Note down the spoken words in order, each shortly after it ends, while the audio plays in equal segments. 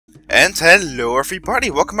And hello everybody,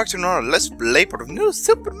 welcome back to another Let's Play part of new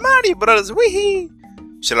Super Mario Bros. Wee!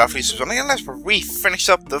 So lovely Zupersonic, and let's we finished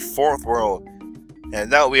up the 4th world. And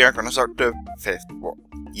now we are gonna start the 5th world.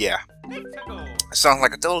 Yeah. It sounds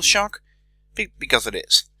like a total shock, because it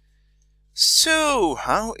is. So,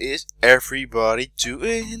 how is everybody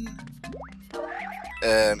doing?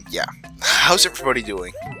 Yeah. How's everybody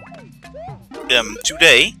doing?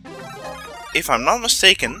 Today, if I'm not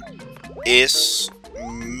mistaken, is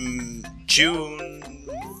June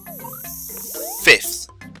 5th.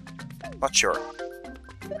 Not sure.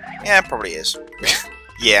 Yeah, it probably is.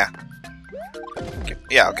 Yeah. Okay.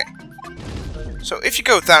 Yeah, okay. So if you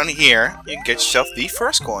go down here, you can get yourself the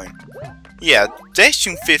first coin. Yeah, today's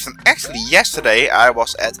June 5th, and actually yesterday I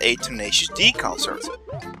was at a Tenacious D concert,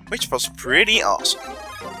 which was pretty awesome.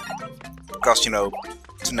 Because, you know,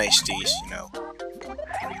 Tenacious D's, you know,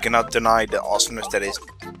 you cannot deny the awesomeness that is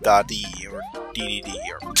Da-D or DDD,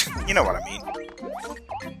 or you know what I mean.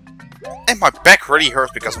 And my back really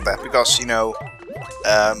hurts because of that, because, you know,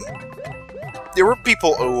 there were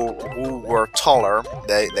people who were taller,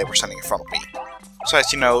 they were standing in front of me. So I had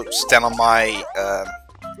to, you know, stand on my, I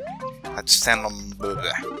had to stand on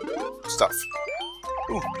stuff.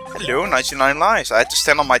 Ooh, hello, 99 lives. I had to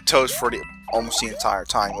stand on my toes for almost the entire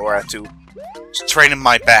time, or I had to straighten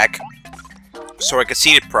my back so I could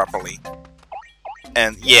see it properly.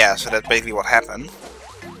 And yeah, so that's basically what happened.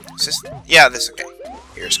 Yeah, this is okay.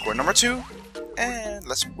 Here's score number 2, and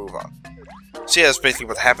let's move on. So yeah, that's basically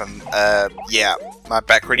what happened. Yeah, my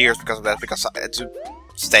back really hurts because of that, because I had to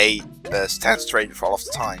stand straight for all of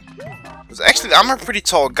the time. Because actually, I'm a pretty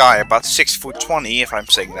tall guy, about 6'20", if I'm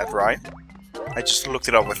saying that right. I just looked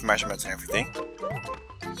it up with measurements and everything.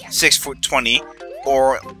 6'20",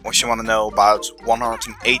 or what you want to know, about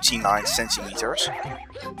 189 centimeters.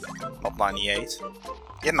 Not 98.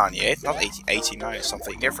 Yeah, 98, not 80. 89 is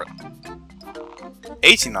something different.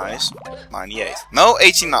 89 is 98. No,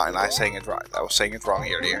 89. I'm saying it right. I was saying it wrong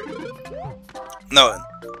earlier. No,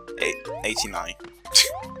 89.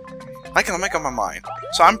 I cannot make up my mind.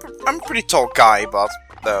 So I'm a pretty tall guy, but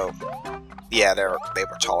though, yeah, they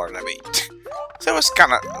were taller than me. So it was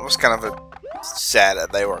kind of a sad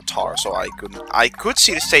that they were taller, so I could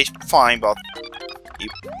see the stage fine, but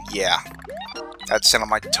yeah, I had to stand on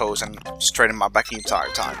my toes and straighten my back the entire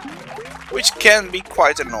time, which can be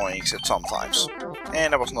quite annoying sometimes,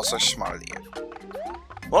 and that was not such a smart idea.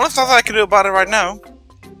 Well, there's nothing I can do about it right now.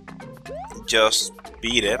 Just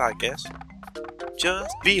beat it, I guess.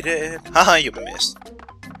 Just beat it. Haha, you missed.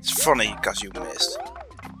 It's funny because you missed.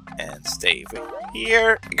 And stay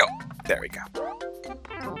here. Go. There we go.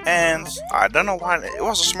 And I don't know why it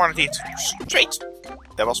was a smart idea to straight.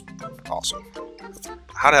 That was awesome.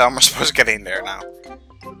 How the hell am I supposed to get in there now?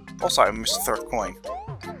 Also, I missed the 3rd coin.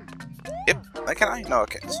 Yep. Can I? No,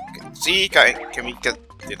 okay. See, can we get?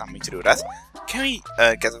 Did not mean to do that. Can we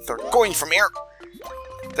get the 3rd coin from here?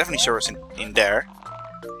 Definitely sure it's in there.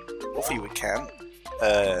 Hopefully we can.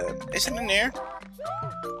 Is it in there?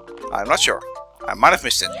 I'm not sure. I might have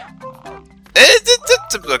missed it.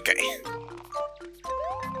 Okay.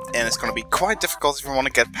 And it's gonna be quite difficult if we want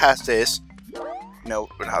to get past this. You know,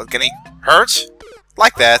 without getting hurt.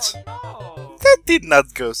 Like that. That did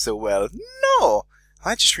not go so well. No!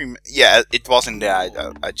 I just yeah, it was in there.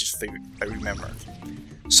 I just figured. I remembered.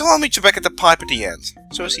 So I'll meet you back at the pipe at the end.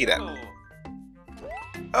 So see that.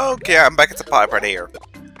 Okay, I'm back at the pipe right here.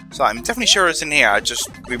 So I'm definitely sure it's in here. I just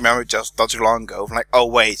remembered just not too long ago. I'm like, oh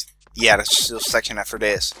wait, yeah, there's still a section after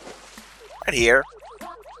this. Right here.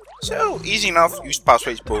 So easy enough. Use power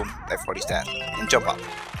switch, boom, everybody's dead, and jump up.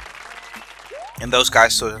 And those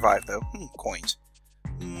guys still survive though. Coins.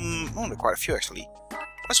 Oh, there are quite a few actually.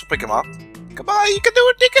 Let's pick them up. Come on, you can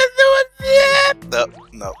do it. You can do it. Yeah.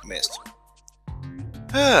 No, missed.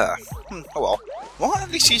 Oh well. Well,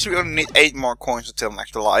 at least we only need 8 more coins until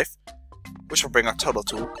next to life, which will bring our total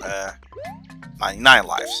to 99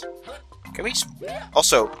 lives. Can we?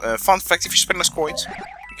 Also, fun fact: if you spend those coins,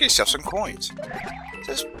 you get yourself some coins.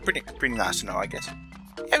 So it's pretty nice to know, I guess.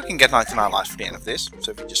 Yeah, we can get 99 lives for the end of this.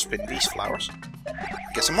 So if you just spin these flowers,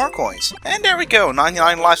 get some more coins, and there we go,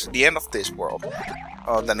 99 lives at the end of this world.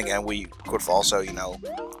 Oh, then again, we could have also, you know,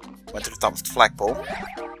 went to the top of the flagpole.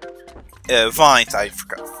 Vines, I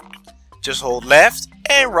forgot. Just hold left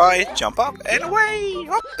and right, jump up and away.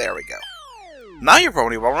 Oh, there we go. Now you're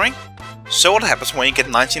probably wondering, so what happens when you get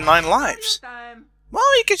 99 lives?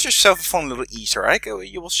 Well, you get yourself a fun little Easter egg.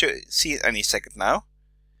 You will see it any second now.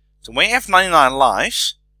 So when you have 99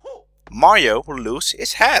 lives, Mario will lose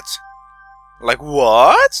his head. Like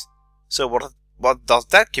what? So what does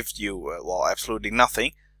that give you? Well, absolutely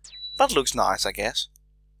nothing. But looks nice, I guess.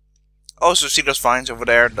 Also, see those vines over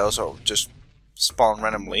there? Those are just spawn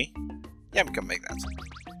randomly. Yeah, we can make that.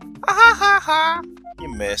 Ha ha ha ha!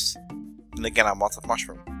 You missed. And again, I want a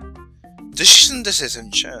mushroom.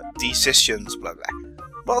 Decisions, blah blah.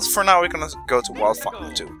 But for now, we're gonna go to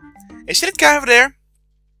Wildfire 2. You see that guy over there?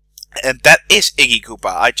 And that is Iggy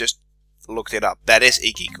Koopa. I just looked it up. That is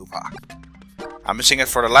Iggy Koopa. I'm missing it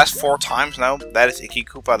for the last 4 times now. That is Iggy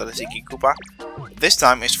Koopa. That is Iggy Koopa. This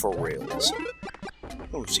time is for reals.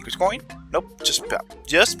 Ooh, secret coin? Nope, just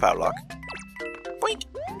padlock. Boink.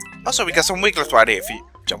 Also, we got some wigglers right here. If you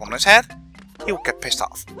jump on his head, he will get pissed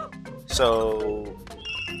off. So,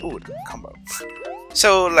 ooh, combo.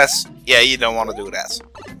 So let's, yeah, you don't want to do that.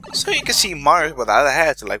 So you can see Mario without a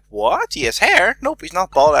head. You're like, what? He has hair? Nope, he's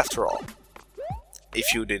not bald after all.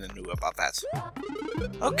 If you didn't know about that.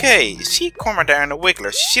 Okay, you see Cormac there in the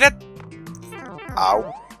wigglers. You see that?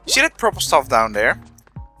 Ow. You see that purple stuff down there?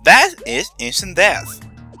 That is instant death.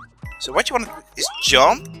 So what you want to do is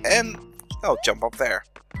jump and, oh, jump up there.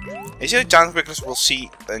 You see the giant wigglers we'll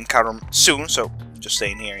encounter them soon, so just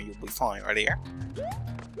stay in here and you'll be fine right here.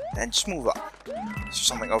 And just move up. Is there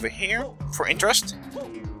something over here for interest?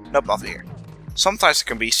 Nope, not here. Sometimes it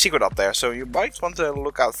can be secret up there, so you might want to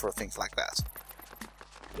look out for things like that.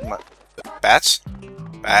 Bats?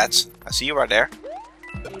 Bats? I see you right there.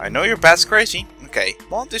 I know your bat's crazy. Okay,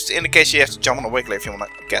 well, this indicates you have to jump on a wiggler if you want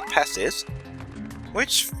to get past this.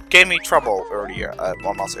 Which gave me trouble earlier.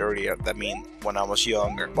 Well, not earlier, that means when I was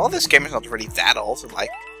younger. Well, this game is not really that old, it's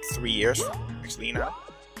like 3 years actually now.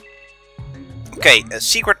 Okay, a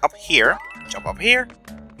secret up here. Jump up here,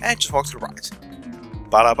 and just walk to the right.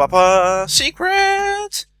 Ba-da-ba-ba!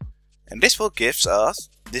 Secret! And this will give us.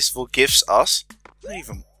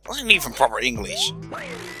 Wasn't even proper English.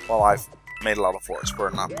 Well, I've made a lot of words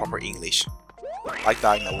were not proper English. Like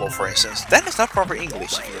dying a wolf, for instance. That is not proper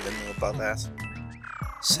English, if you didn't know about that.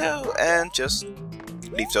 So, and just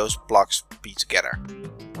leave those blocks be together.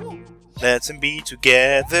 Let them be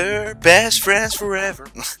together, best friends forever.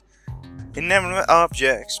 Inanimate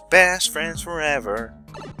objects, best friends forever.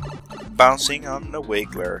 Bouncing on the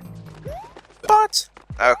wiggler. But,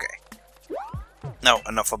 okay. Now,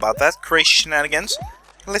 enough about that crazy shenanigans.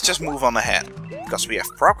 Let's just move on ahead. Because we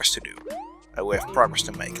have progress to do. We have progress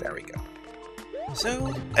to make, there we go.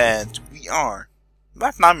 So, and we are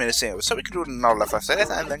about 9 minutes in, so we can do another level after that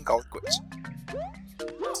and then call it quits.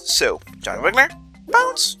 So, giant wiggler,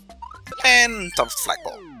 bounce, and top of the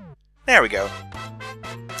flagpole. There we go.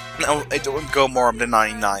 No, it won't go more than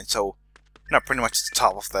 99, so pretty much the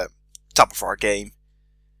top of our game.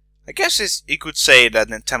 I guess you could say that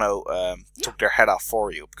Nintendo took their head off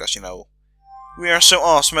for you, because you know we are so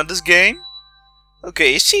awesome at this game.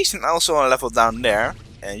 Okay, you see some also a level down there,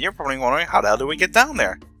 and you're probably wondering how the hell do we get down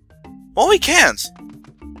there? Well, we can't.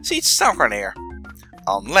 See, it's stuck right here.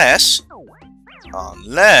 Unless,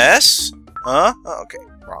 huh? Oh, okay,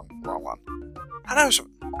 wrong one. How do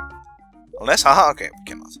unless, haha, okay, we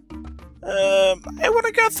cannot. I want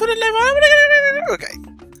to go through the level. Okay,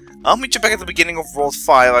 I'll meet you back at the beginning of World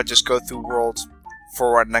 5. I just go through World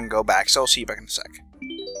forward and then go back. So I'll see you back in a sec.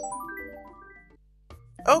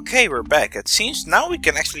 Okay, we're back. It seems now we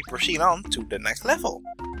can actually proceed on to the next level.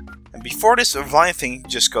 And before this vine thing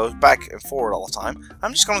just goes back and forward all the time,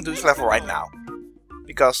 I'm just gonna do this level right now.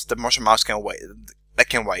 Because the mushroom mouse can wait. That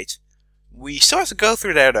can wait. We still have to go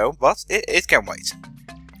through there though, but it can wait.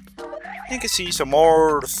 You can see some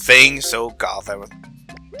more things. Oh god, you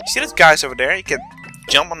see those guys over there? You can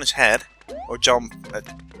jump on his head, or jump.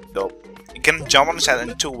 No, you can jump on his head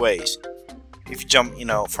in 2 ways. If you jump, you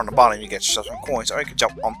know, from the bottom, you get yourself some coins, or you can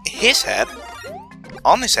jump on his head,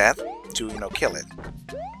 to, you know, kill it.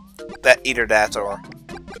 Either that or,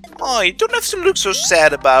 oh, you don't have to look so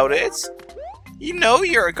sad about it. You know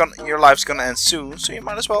your life's gonna end soon, so you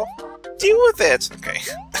might as well deal with it. Okay,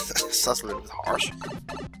 that's a little bit harsh.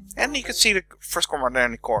 And you can see the first corner there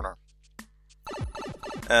in the corner.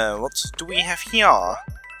 What do we have here? I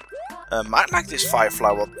like this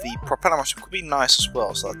firefly, but the propeller mushroom could be nice as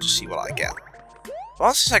well, so let's just see what I get.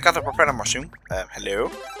 Well, since I got the propeller mushroom, hello,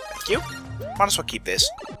 thank you. Might as well keep this.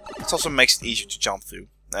 It also makes it easier to jump through.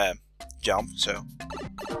 So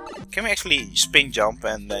can we actually spin jump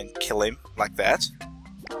and then kill him like that?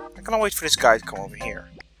 I'm gonna wait for this guy to come over here.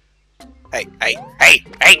 Hey,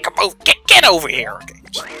 come over, get over here! Okay,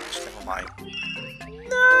 just never mind.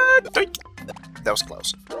 That was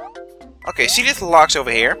close. Okay, see these logs over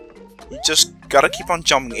here? You just gotta keep on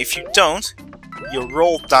jumping. If you don't, you'll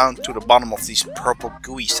roll down to the bottom of these purple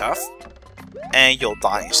gooey stuff, and you'll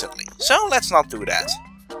die instantly. So let's not do that.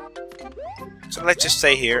 So let's just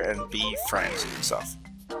stay here and be friends and stuff.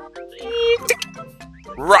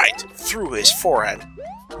 Right through his forehead.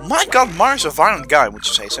 My god, Mario's a violent guy, would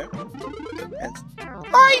you say so? And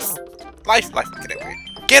life! Life, get over here.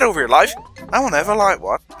 Get over here, life! I wanna have a life,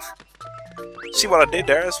 what? See what I did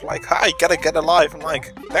there? It's like, hi, gotta get a life. I'm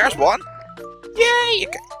like, there's one! Yay!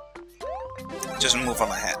 Okay. Just move on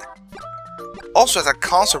ahead. Also at that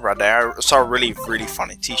concert right there, I saw a really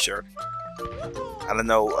funny t-shirt. I don't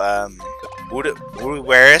know who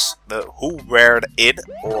wears it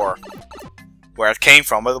or where it came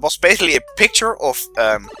from, but it was basically a picture of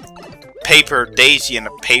Paper Daisy and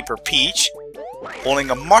a Paper Peach holding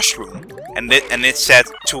a mushroom, and it said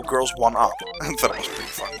 2 girls, 1 up. I thought it was pretty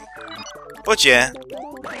funny. But yeah,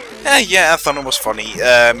 I thought it was funny.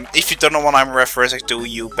 If you don't know what I'm referencing to,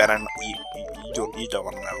 you better you don't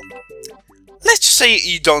want to know. Let's just say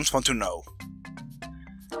you don't want to know.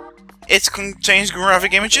 It contains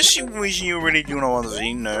graphic images which you really do not want to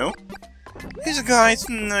see. No. Here's a guide.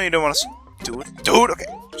 No, you don't want to see. Dude, okay.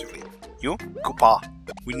 You, Koopa.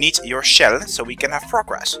 We need your shell so we can have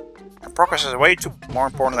progress. And progress is way too more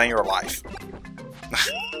important than your life.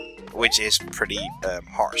 Which is pretty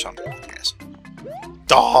harsh on it, I guess.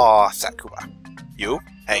 Duh, sad Koopa. You,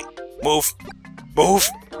 hey, move. Move.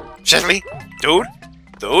 Seriously? Dude?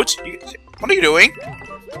 What are you doing?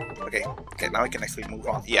 Okay, now we can actually move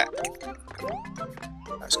on. Yeah.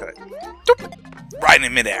 Let's go. Right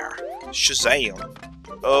in midair. Shazam.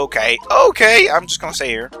 Okay, I'm just gonna stay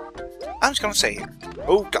here.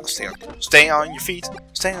 Oh god, stay on your feet.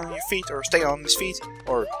 Stay on your feet, or stay on his feet,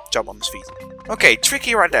 or jump on his feet. Okay,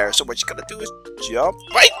 tricky right there. So what you gotta do is jump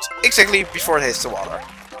right exactly before it hits the water.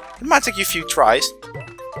 It might take you a few tries,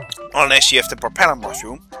 unless you have the propeller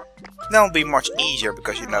mushroom. That'll be much easier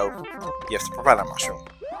because you know you have the propeller mushroom.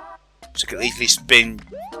 So you can easily spin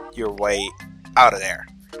your way out of there.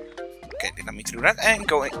 Okay, didn't mean to do that. And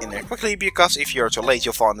go in there quickly, because if you're too late,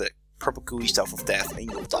 you'll find the purple gooey stuff of death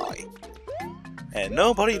and you'll die. And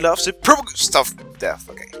nobody loves the purple stuff of death.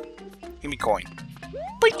 Okay, give me coin.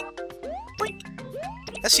 Boink, boink.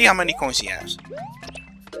 Let's see how many coins he has.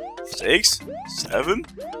 6, 7,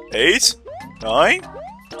 8, 9.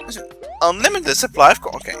 There's an unlimited supply of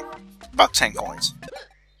coins. Okay, about 10 coins.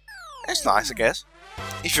 That's nice, I guess.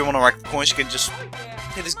 If you want to rack coins, you can just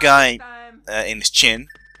hit this guy in his chin,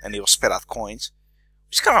 and he will spit out coins.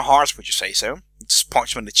 It's kind of harsh, would you say so? You just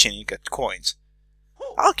punch him in the chin and you get coins.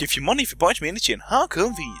 I'll give you money if you punch me in the chin. How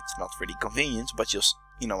convenient. Not really convenient, but just,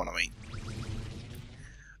 you know what I mean.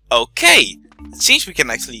 Okay, it seems we can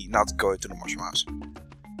actually not go into the mushroom house.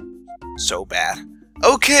 So bad.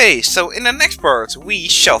 Okay, so in the next part, we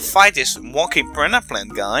shall fight this walking piranha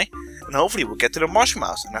plant guy, and hopefully we'll get to the mushroom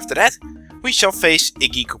house. And after that, we shall face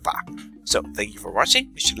Iggy Koopa. So, thank you for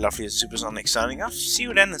watching. Wish you lovely Zupersonic signing off. See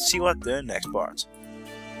you then and see you at the next part.